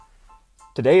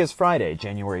Today is Friday,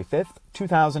 January 5th,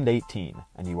 2018,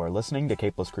 and you are listening to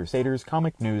Capeless Crusaders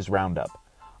Comic News Roundup.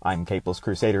 I'm Capeless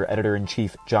Crusader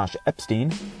Editor-in-Chief Josh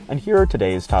Epstein, and here are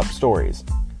today's top stories.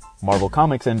 Marvel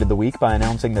Comics ended the week by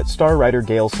announcing that star writer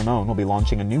Gail Simone will be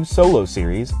launching a new solo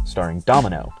series starring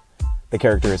Domino. The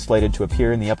character is slated to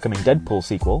appear in the upcoming Deadpool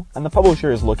sequel, and the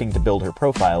publisher is looking to build her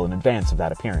profile in advance of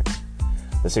that appearance.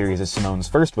 The series is Simone's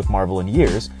first with Marvel in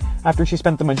years, after she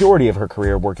spent the majority of her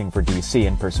career working for DC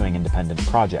and pursuing independent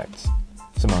projects.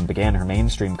 Simone began her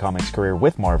mainstream comics career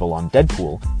with Marvel on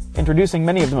Deadpool, introducing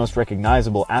many of the most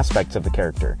recognizable aspects of the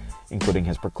character, including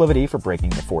his proclivity for breaking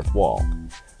the fourth wall.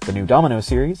 The new Domino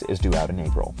series is due out in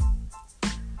April.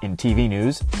 In TV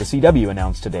news, the CW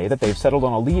announced today that they've settled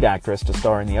on a lead actress to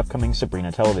star in the upcoming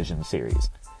Sabrina television series.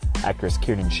 Actress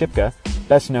Kiernan Shipka,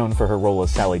 best known for her role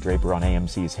as Sally Draper on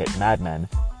AMC's hit Mad Men,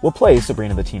 will play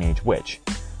Sabrina the Teenage Witch.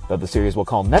 Though the series will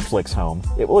call Netflix home,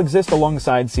 it will exist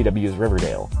alongside CW's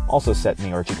Riverdale, also set in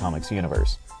the Archie Comics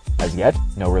universe. As yet,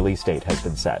 no release date has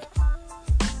been set.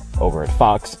 Over at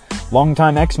Fox,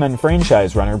 longtime X-Men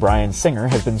franchise runner Bryan Singer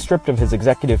has been stripped of his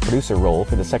executive producer role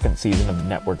for the second season of the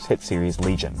network's hit series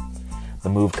Legion. The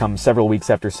move comes several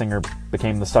weeks after Singer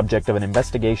became the subject of an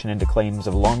investigation into claims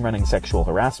of long-running sexual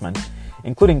harassment,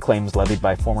 including claims levied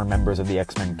by former members of the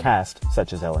X-Men cast,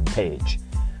 such as Ellen Page.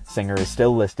 Singer is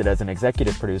still listed as an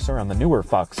executive producer on the newer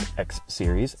Fox X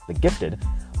series, The Gifted,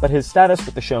 but his status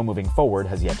with the show moving forward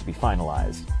has yet to be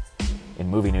finalized. In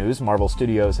movie news, Marvel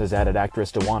Studios has added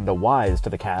actress DeWanda Wise to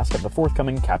the cast of the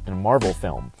forthcoming Captain Marvel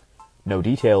film. No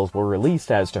details were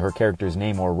released as to her character's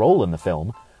name or role in the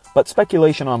film, but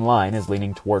speculation online is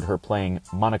leaning toward her playing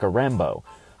Monica Rambeau,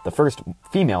 the first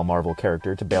female Marvel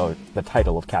character to bear the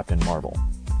title of Captain Marvel.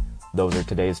 Those are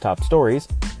today's top stories.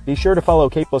 Be sure to follow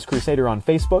Capeless Crusader on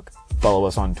Facebook, follow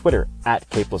us on Twitter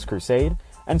 @CapelessCrusade,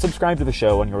 and subscribe to the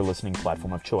show on your listening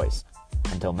platform of choice.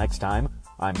 Until next time,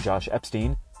 I'm Josh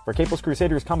Epstein. For Capeless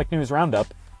Crusaders Comic News Roundup,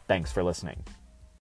 thanks for listening.